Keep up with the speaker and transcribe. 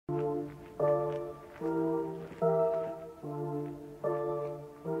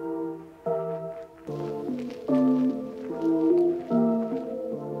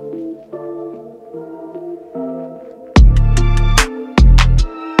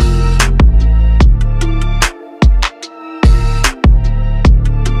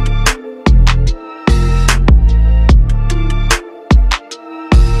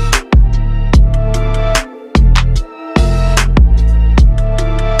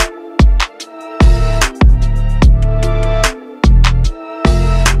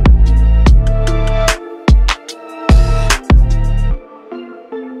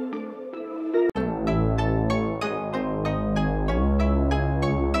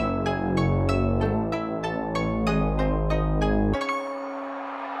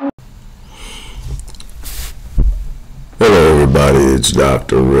everybody, it's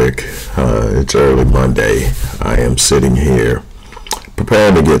Dr. Rick. It's early Monday. I am sitting here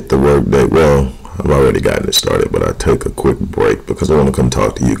preparing to get the work day. Well, I've already gotten it started, but I take a quick break because I want to come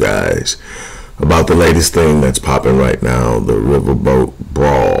talk to you guys about the latest thing that's popping right now, the Riverboat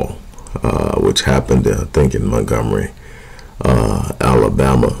Brawl, which happened, I think, in Montgomery,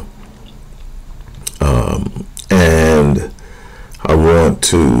 Alabama. And I want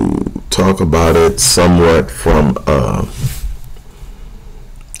to talk about it somewhat from a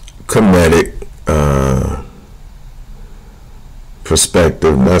comedic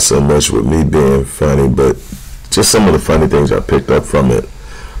perspective, not so much with me being funny, but just some of the funny things I picked up from it.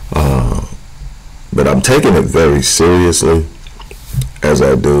 But I'm taking it very seriously, as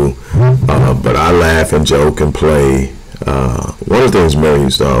I do, but I laugh and joke and play. One of the things Mary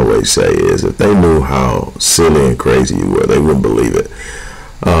used to always say is if they knew how silly and crazy you were, they wouldn't believe it.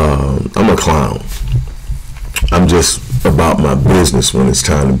 I'm a clown. I'm just about my business when it's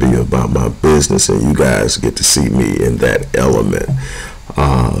time to be about my business, and you guys get to see me in that element.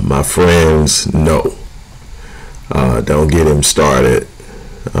 My friends know. Don't get him started.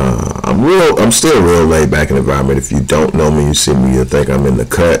 I'm still real laid back in the environment. If you don't know me, you see me, you'll think I'm in the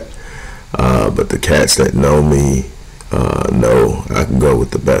cut. But the cats that know me know I can go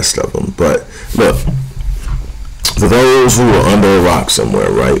with the best of them. But look, for those who are under a rock somewhere,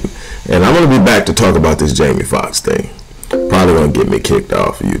 right? And I'm going to be back to talk about this Jamie Foxx thing. Probably going to get me kicked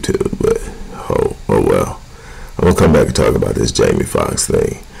off of YouTube, but oh well. I'm going to come back and talk about this Jamie Foxx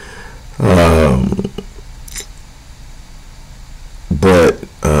thing.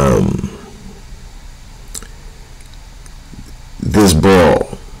 This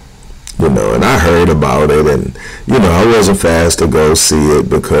brawl, and I heard about it, and I wasn't fast to go see it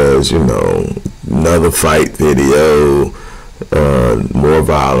because another fight video, more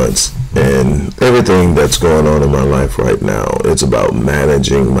violence, and everything that's going on in my life right now, it's about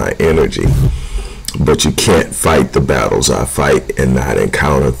managing my energy. But you can't fight the battles I fight and not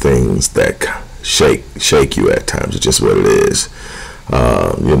encounter things that shake you at times. It's just what it is.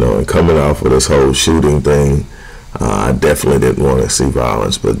 And coming off of this whole shooting thing, I definitely didn't want to see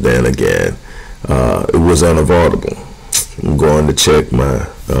violence, but then again, it was unavoidable. I'm going to check my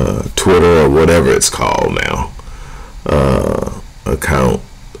Twitter or whatever it's called now account.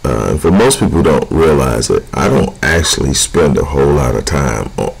 And for most people who don't realize it, I don't actually spend a whole lot of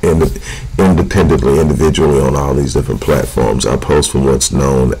time independently, individually on all these different platforms. I post from what's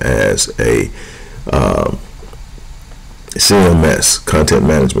known as a CMS, content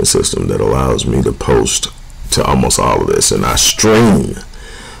management system, that allows me to post to almost all of this, and I stream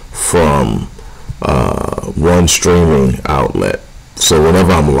from one streaming outlet. So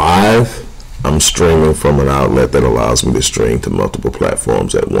whenever I'm live, I'm streaming from an outlet that allows me to stream to multiple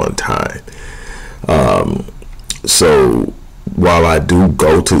platforms at one time. So while I do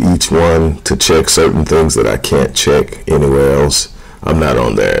go to each one to check certain things that I can't check anywhere else, I'm not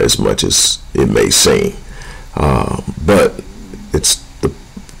on there as much as it may seem. But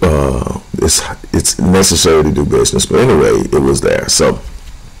it's necessary to do business. But anyway, it was there. So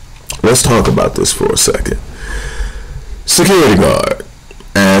let's talk about this for a second. Security guard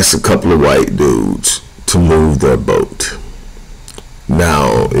asked a couple of white dudes to move their boat.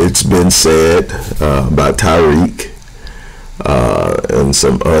 Now, it's been said by Tyreek and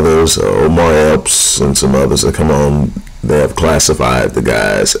some others, Omar Epps and some others that come on, they have classified the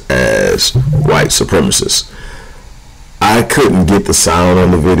guys as white supremacists. I couldn't get the sound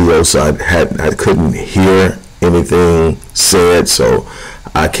on the video, so I couldn't hear anything said, so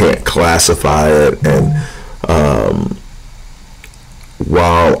I can't classify it. And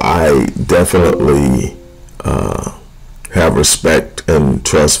while I definitely have respect and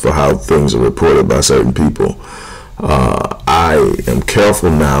trust for how things are reported by certain people, I am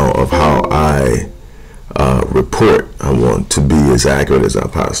careful now of how I report. I want to be as accurate as I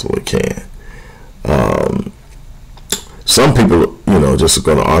possibly can. Some people, just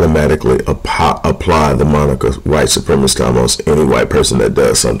going to automatically apply the moniker white supremacist to almost any white person that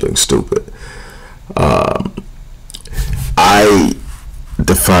does something stupid. I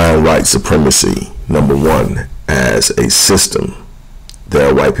define white supremacy, number one, as a system. There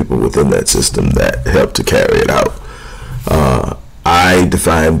are white people within that system that help to carry it out. I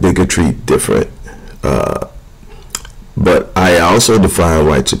define bigotry different. But I also define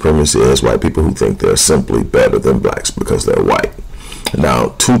white supremacy as white people who think they're simply better than blacks because they're white.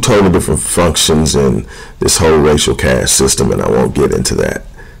 Now, two totally different functions in this whole racial caste system, and I won't get into that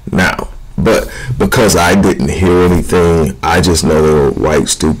now. But because I didn't hear anything, I just know there were white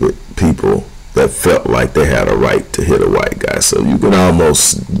stupid people that felt like they had a right to hit a white guy. So you can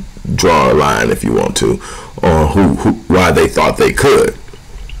almost draw a line, if you want to, on why they thought they could.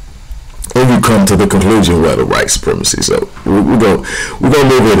 And you come to the conclusion, well, the white supremacy. So we're gonna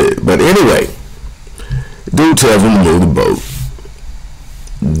live with it. But anyway, dude tells them to move the boat.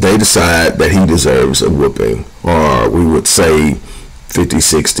 They decide that he deserves a whooping, or we would say 50,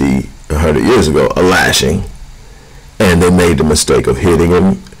 60, 100 years ago, a lashing. And they made the mistake of hitting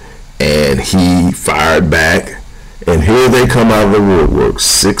him, and he fired back. And here they come out of the woodwork,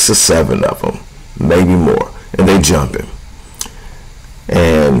 6 or 7 of them, maybe more, and they jump him.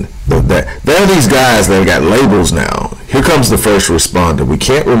 And there are these guys that got labels now. Here comes the first responder. We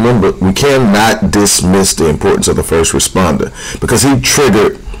cannot dismiss the importance of the first responder, because he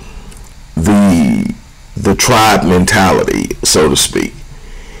triggered the tribe mentality, so to speak.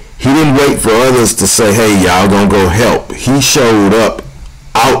 He didn't wait for others to say, hey, y'all gonna go help. He showed up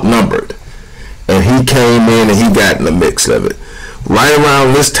outnumbered, and he came in and he got in the mix of it. Right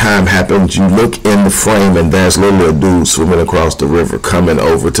around this time happens, you look in the frame and there's literally a dude swimming across the river coming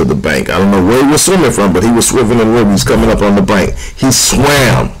over to the bank. I don't know where he was swimming from, but he was swimming in the river. He's coming up on the bank. He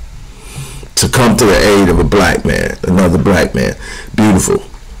swam to come to the aid of a black man, another black man. Beautiful.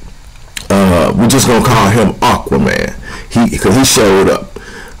 We're just going to call him Aquaman, because he showed up.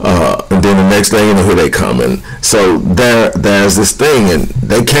 And then the next thing you know, here they coming. So there's this thing, and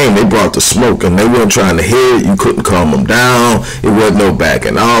they came, they brought the smoke, and they weren't trying to hit it. You couldn't calm them down. It wasn't no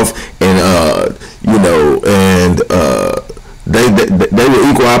backing off, and they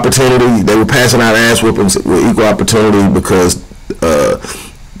were equal opportunity. They were passing out ass whoopings with equal opportunity, because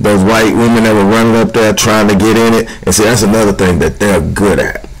those white women that were running up there trying to get in it. And see, that's another thing that they're good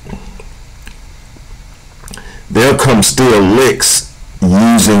at. They'll come steal licks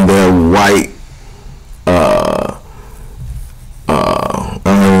using their white, I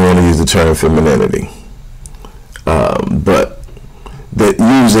don't even want to use the term femininity, but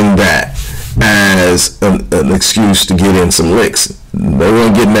using that as an excuse to get in some licks. They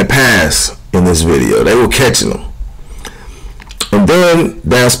weren't getting that pass in this video. They were catching them. And then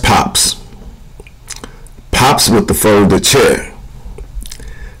there's Pops. Pops with the folded chair.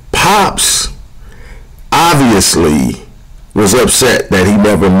 Pops obviously was upset that he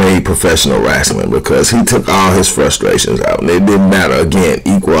never made professional wrestling, because he took all his frustrations out, and it didn't matter. Again,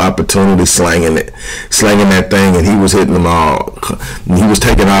 equal opportunity, slanging that thing, and he was hitting them all. He was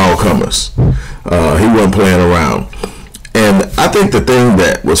taking all comers. He wasn't playing around. And I think the thing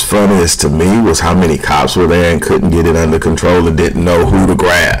that was funniest to me was how many cops were there and couldn't get it under control and didn't know who to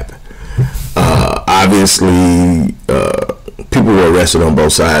grab. Obviously, people were arrested on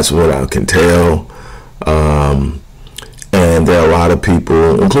both sides, from what I can tell. And there are a lot of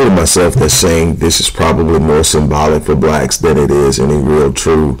people, including myself, that saying this is probably more symbolic for blacks than it is any real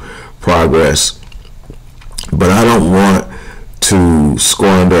true progress. But I don't want to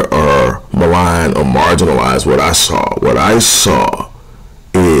squander or malign or marginalize what I saw. What I saw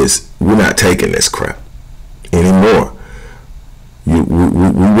is, we're not taking this crap anymore. We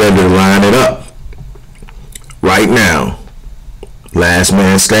ready to line it up. Right now, last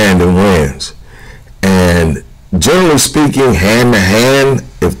man standing wins. And generally speaking, hand to hand,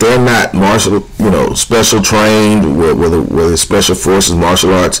 if they're not special trained, whether it's special forces,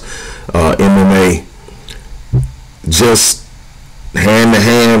 martial arts, MMA, just hand to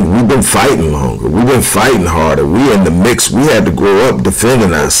hand, we've been fighting longer. We've been fighting harder. We in the mix. We had to grow up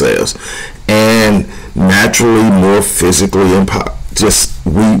defending ourselves, and naturally more physically empowered. Just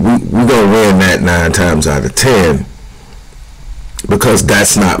we gonna win that 9 times out of 10. Because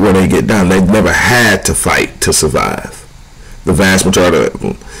that's not where they get down. They've never had to fight to survive. The vast majority of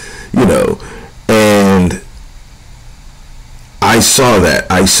them, and I saw that,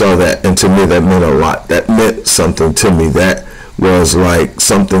 and to me that meant a lot. That meant something to me. That was like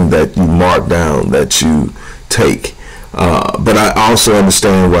something that you mark down, that you take. But I also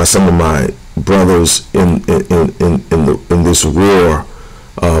understand why some of my brothers in this war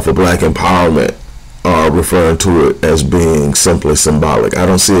for black empowerment are referring to it as being simply symbolic. I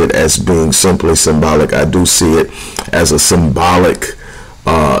don't see it as being simply symbolic. I do see it as a symbolic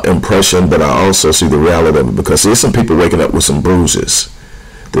impression, but I also see the reality of it, because there's some people waking up with some bruises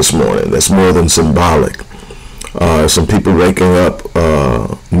this morning. That's more than symbolic. Some people waking up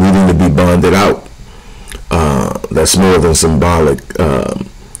needing to be bonded out. That's more than symbolic.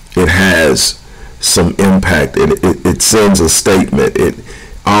 It has some impact. It sends a statement. It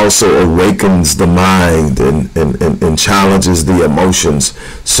also awakens the mind and challenges the emotions.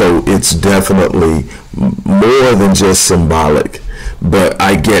 So it's definitely more than just symbolic. But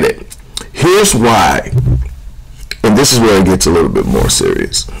I get it. Here's why, and this is where it gets a little bit more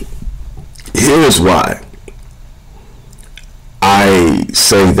serious. Here's why I I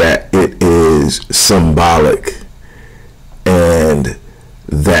say that it is symbolic, and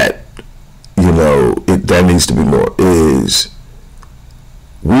that, you know, that needs to be more, is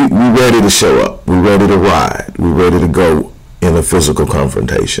we ready to show up, we ready to ride, we ready to go in a physical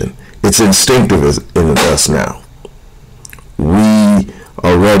confrontation. It's instinctive in us now. We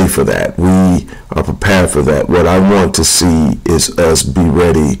are ready for that. We are prepared for that. What I want to see is us be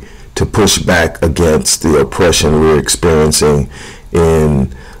ready to push back against the oppression we're experiencing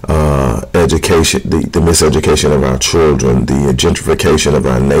in education, the miseducation of our children, the gentrification of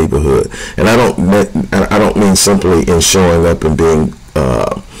our neighborhood. And I don't mean simply in showing up and being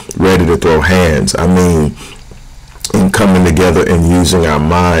ready to throw hands. I mean in coming together and using our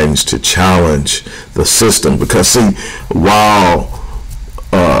minds to challenge the system. Because see, while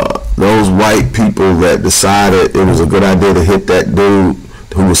those white people that decided it was a good idea to hit that dude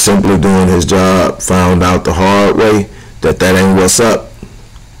who was simply doing his job found out the hard way that ain't what's up,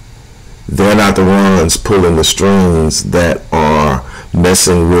 they're not the ones pulling the strings that are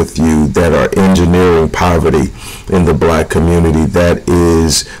messing with you, that are engineering poverty in the black community, that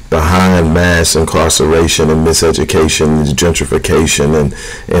is behind mass incarceration and miseducation, gentrification,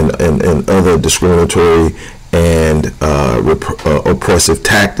 and other discriminatory and oppressive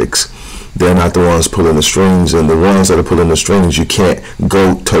tactics. They're not the ones pulling the strings, and the ones that are pulling the strings you can't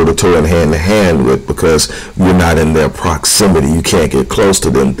go toe-to-toe and hand-to-hand with because you're not in their proximity. You can't get close to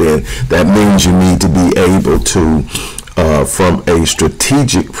them. Then that means you need to be able to, from a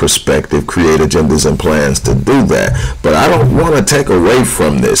strategic perspective, create agendas and plans to do that. But I don't want to take away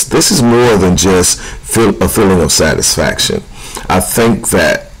from this. This is more than just a feeling of satisfaction. I think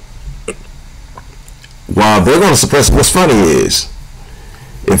that while they're going to suppress, what's funny is,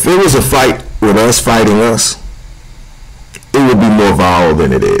 if it was a fight with us fighting us, it would be more viral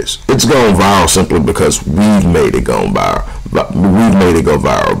than it is. It's going viral simply because we've made it go viral. We've made it go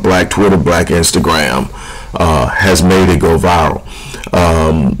viral. Black Twitter, Black Instagram has made it go viral.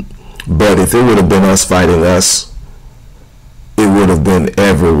 But if it would have been us fighting us, it would have been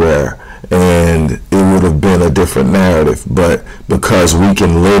everywhere, and it would have been a different narrative. But because we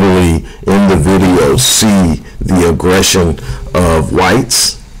can literally in the video see the aggression of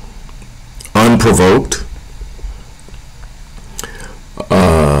whites unprovoked,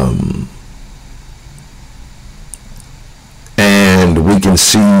 and we can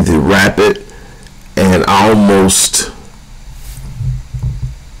see the rapid and almost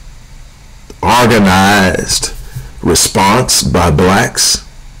organized response by blacks.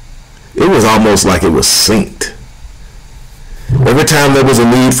 It was almost like it was synced. Every time there was a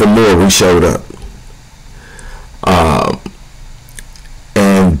need for more, we showed up.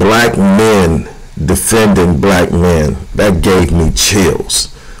 And black men defending black men, that gave me chills.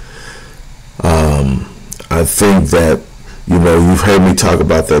 I think that, you know, you've heard me talk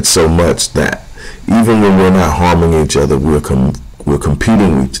about that so much, that even when we're not harming each other, we're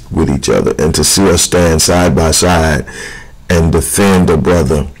competing with each other. And to see us stand side by side and defend a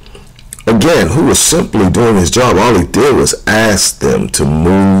brother, again, who was simply doing his job. All he did was ask them to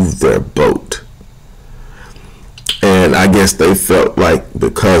move their boat. And I guess they felt like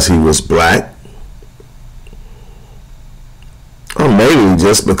because he was black, or maybe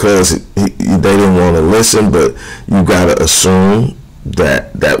just because they didn't want to listen, but you got to assume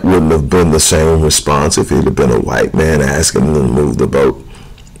that that wouldn't have been the same response if he'd have been a white man asking them to move the boat.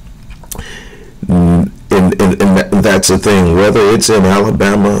 And that's the thing, whether it's in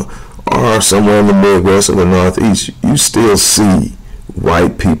Alabama or somewhere in the Midwest or the Northeast, you still see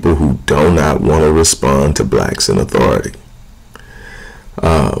white people who do not want to respond to blacks in authority.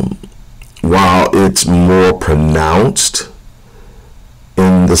 While it's more pronounced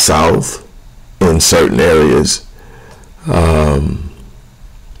in the South, in certain areas,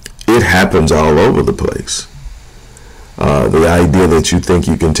 it happens all over the place. The idea that you think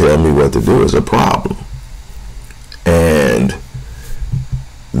you can tell me what to do is a problem. And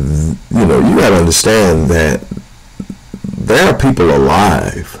you know, you got to understand that there are people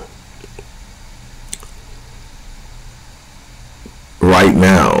alive right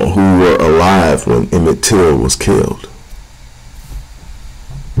now who were alive when Emmett Till was killed.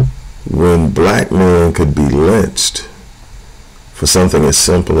 When black men could be lynched for something as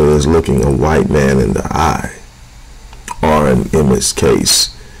simple as looking a white man in the eye, or in Emmett's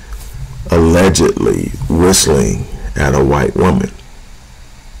case, allegedly whistling at a white woman.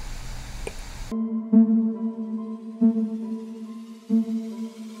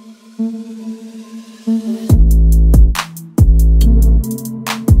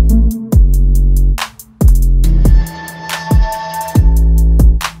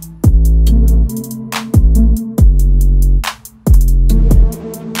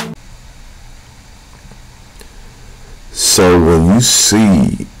 So when you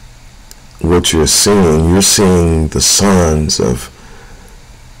see what you're seeing the sons of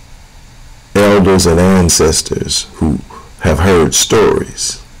elders and ancestors who have heard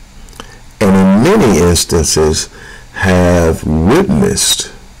stories, and in many instances have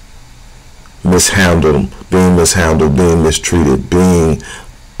witnessed being mishandled, being mistreated, being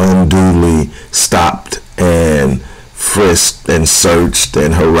unduly stopped and frisked and searched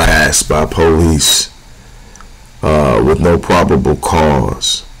and harassed by police with no probable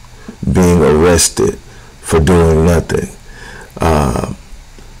cause, being arrested for doing nothing,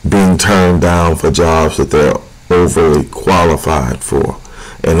 being turned down for jobs that they're overly qualified for,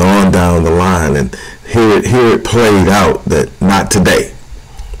 and on down the line. And here it played out that not today.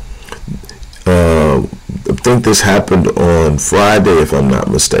 I think this happened on Friday, if I'm not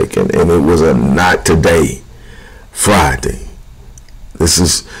mistaken, and it was a not today Friday. This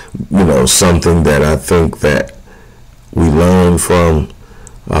is, something that I think that we learn from.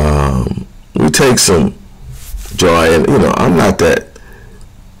 We take some joy, and I'm not that.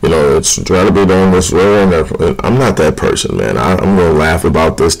 It's try to be doing this way, and I'm not that person, man. I'm gonna laugh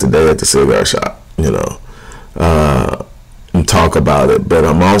about this today at the cigar shop, and talk about it. But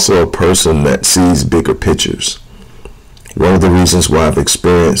I'm also a person that sees bigger pictures. One of the reasons why I've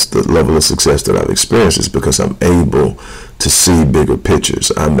experienced the level of success that I've experienced is because I'm able to see bigger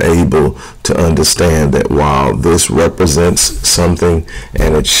pictures. I'm able to understand that while this represents something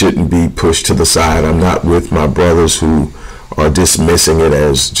and it shouldn't be pushed to the side, I'm not with my brothers who are dismissing it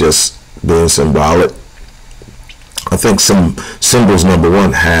as just being symbolic. I think some symbols, number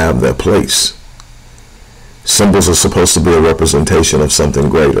one, have their place. Symbols are supposed to be a representation of something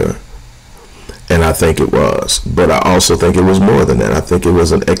greater. And I think it was. But I also think it was more than that. I think it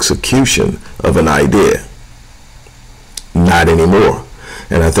was an execution of an idea. Not anymore.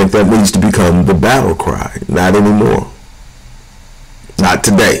 And I think that needs to become the battle cry. Not anymore. Not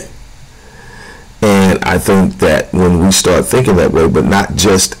today. And I think that when we start thinking that way, but not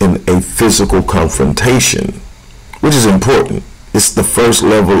just in a physical confrontation, which is important. It's the first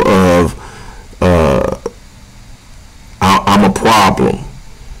level of I'm a problem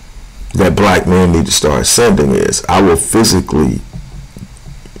that black men need to start sending is, I will physically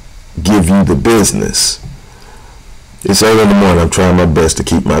give you the business. It's 8 in the morning. I'm trying my best to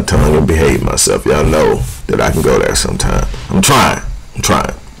keep my tongue and behave myself. Y'all know that I can go there sometime. I'm trying.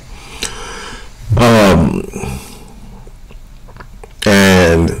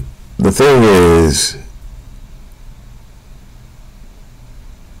 And the thing is,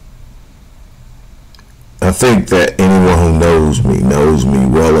 I think that anyone who knows me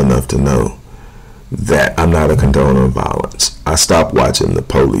well enough to know that I'm not a condoner of violence. I stopped watching the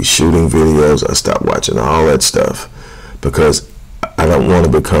police shooting videos. I stopped watching all that stuff because I don't want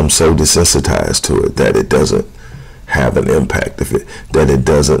to become so desensitized to it that it doesn't have an impact, that it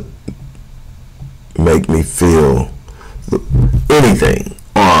doesn't make me feel anything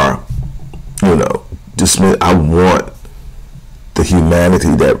or, dismiss. I want the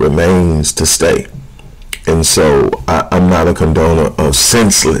humanity that remains to stay. And so I'm not a condoner of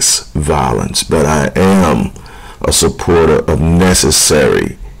senseless violence, but I am a supporter of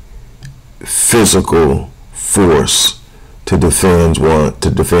necessary physical force to defend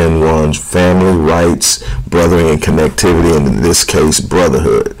one's family rights, brothering and connectivity, and in this case,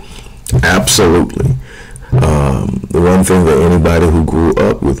 brotherhood. Absolutely. The one thing that anybody who grew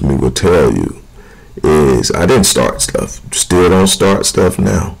up with me will tell you is I didn't start stuff. Still don't start stuff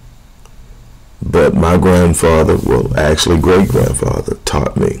now. But my grandfather, well, actually great-grandfather,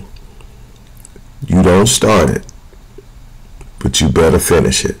 taught me, you don't start it, but you better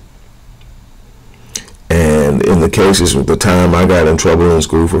finish it. And in the cases of the time I got in trouble in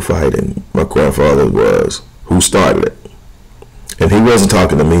school for fighting, my grandfather was, who started it? And he wasn't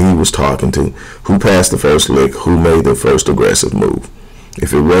talking to me, he was talking to who passed the first lick, who made the first aggressive move.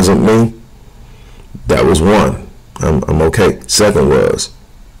 If it wasn't me, that was one. I'm okay. Second was,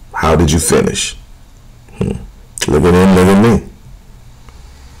 how did you finish? Look at me.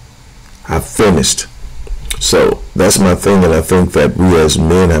 I finished. So that's my thing, and I think that we as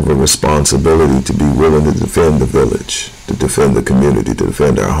men have a responsibility to be willing to defend the village, to defend the community, to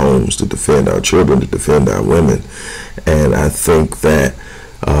defend our homes, to defend our children, to defend our women. And I think that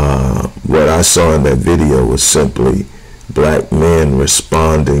what I saw in that video was simply black men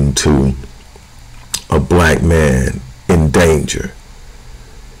responding to a black man in danger.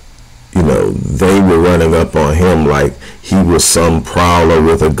 They were running up on him like he was some prowler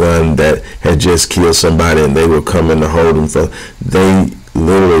with a gun that had just killed somebody, and they were coming to hold him for. They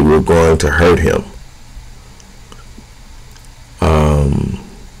literally were going to hurt him.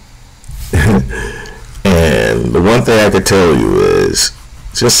 And the one thing thing I could tell you is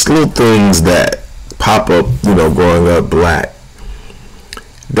just little things that pop up, you know, growing up black.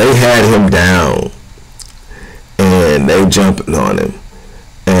 They had him down and they jumping on him.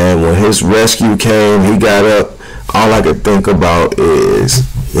 And when his rescue came, he got up. All I could think about is,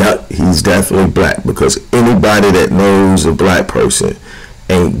 yep, he's definitely black, because anybody that knows a black person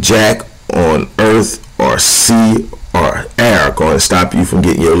ain't jack on earth or sea or air going to stop you from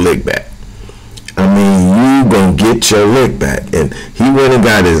getting your lick back. I mean, you gonna get your lick back, and he went and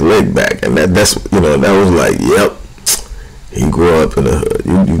got his lick back, and that's you know, that was like, yep, he grew up in the hood.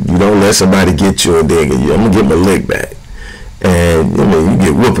 You don't let somebody get you and then get you. I'm gonna get my lick back, and you know, you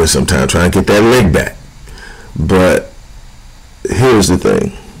get whooping sometimes trying to get that lick back. But here's the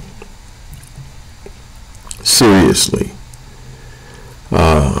thing, seriously,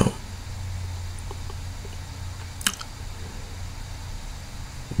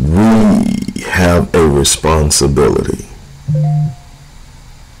 we have a responsibility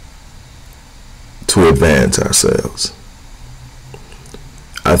to advance ourselves.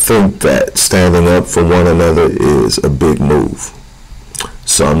 I think that standing up for one another is a big move.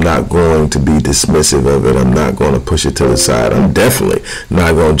 So I'm not going to be dismissive of it. I'm not going to push it to the side. I'm definitely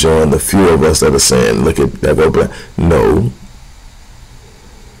not going to join the few of us that are saying, look at that, go black. No.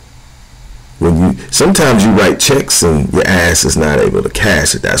 Sometimes you write checks and your ass is not able to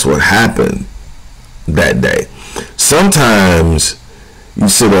cash it. That's what happened that day. Sometimes you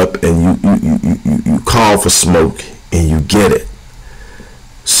sit up and you call for smoke and you get it.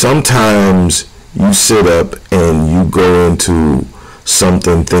 Sometimes you sit up and you go into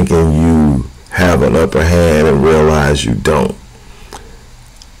something thinking you have an upper hand and realize you don't.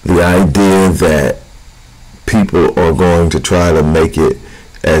 The idea that people are going to try to make it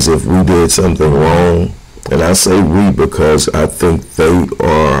as if we did something wrong, and I say we because I think they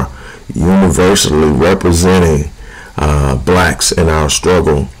are universally representing blacks in our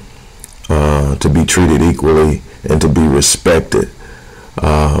struggle to be treated equally and to be respected.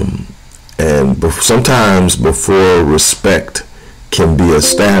 And sometimes before respect can be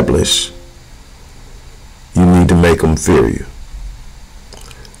established, you need to make them fear you.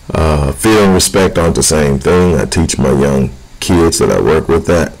 Fear and respect aren't the same thing. I teach my young kids that I work with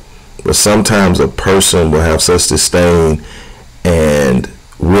that. But sometimes a person will have such disdain and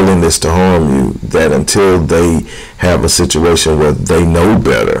willingness to harm you that until they have a situation where they know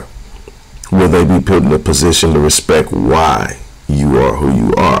better, will they be put in a position to respect why you are who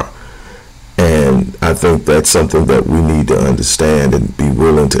you are. And I think that's something that we need to understand and be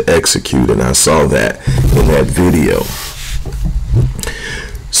willing to execute, and I saw that in that video.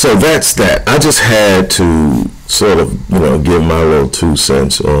 So that's that. I just had to sort of, you know, give my little 2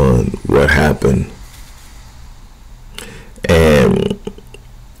 cents on what happened. And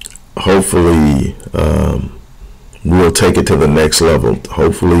hopefully we'll take it to the next level.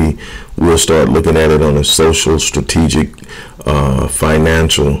 Hopefully we'll start looking at it on a social, strategic,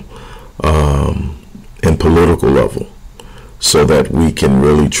 financial, and political level, so that we can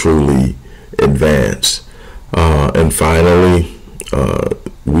really truly advance. And finally,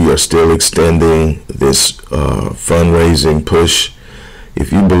 we are still extending this fundraising push.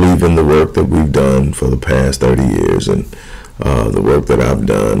 If you believe in the work that we've done for the past 30 years and the work that I've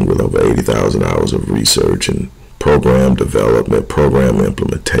done with over 80,000 hours of research and program development, program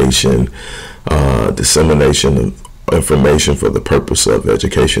implementation, dissemination of information for the purpose of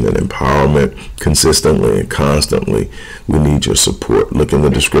education and empowerment consistently and constantly, we need your support. Look in the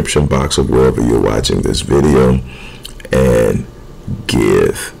description box of wherever you're watching this video and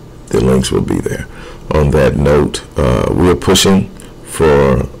give. The links will be there. On that note, we're pushing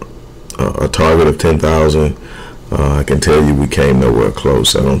for a target of 10,000. I can tell you we came nowhere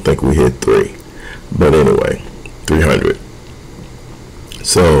close. I don't think we hit 3. But anyway, 300.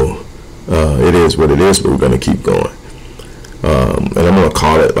 So it is what it is, but we're going to keep going. And I'm going to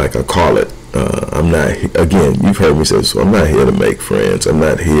call it like I call it. I'm not, again, you've heard me say, so I'm not here to make friends. I'm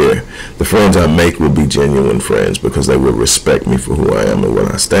not here. The friends I make will be genuine friends because they will respect me for who I am and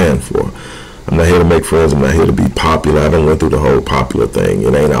what I stand for. I'm not here to make friends. I'm not here to be popular. I done went through the whole popular thing.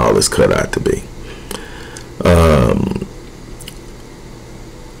 It ain't all it's cut out to be.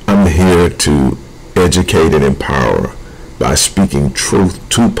 I'm here to educate and empower by speaking truth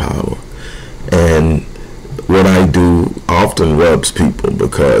to power. And what I do often rubs people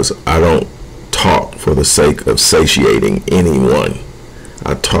because I don't talk for the sake of satiating anyone.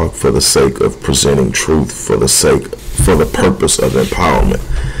 I talk for the sake of presenting truth, for the purpose of empowerment.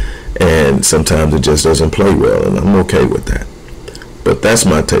 And sometimes it just doesn't play well, and I'm okay with that. But that's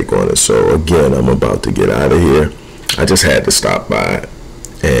my take on it. So again, I'm about to get out of here. I just had to stop by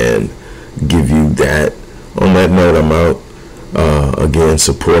and give you that On that note, I'm out. Again,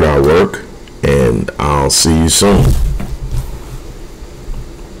 support our work, and I'll see you soon.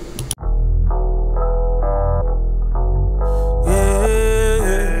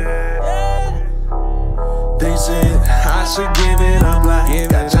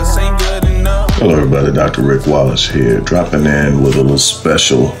 Hello everybody, Dr. Rick Wallace here, dropping in with a little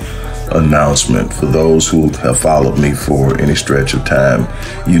special announcement. For those who have followed me for any stretch of time,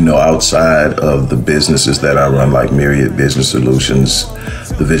 you know, outside of the businesses that I run, like Myriad Business Solutions,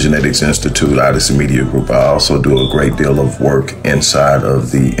 the Visionetics Institute, Odyssey Media Group, I also do a great deal of work inside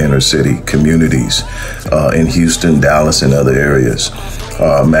of the inner city communities in Houston, Dallas, and other areas.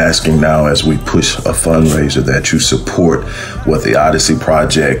 I'm asking now, as we push a fundraiser, that you support what the Odyssey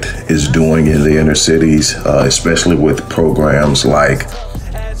Project is doing in the inner cities, especially with programs like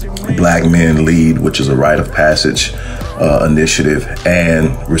Black Men Lead, which is a rite of passage initiative,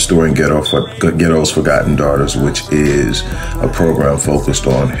 and Restoring Ghetto's Forgotten Daughters, which is a program focused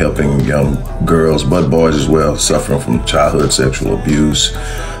on helping young girls, but boys as well, suffering from childhood sexual abuse,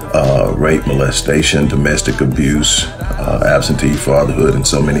 rape, molestation, domestic abuse, absentee fatherhood, and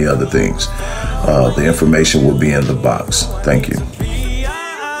so many other things. The information will be in the box. Thank you.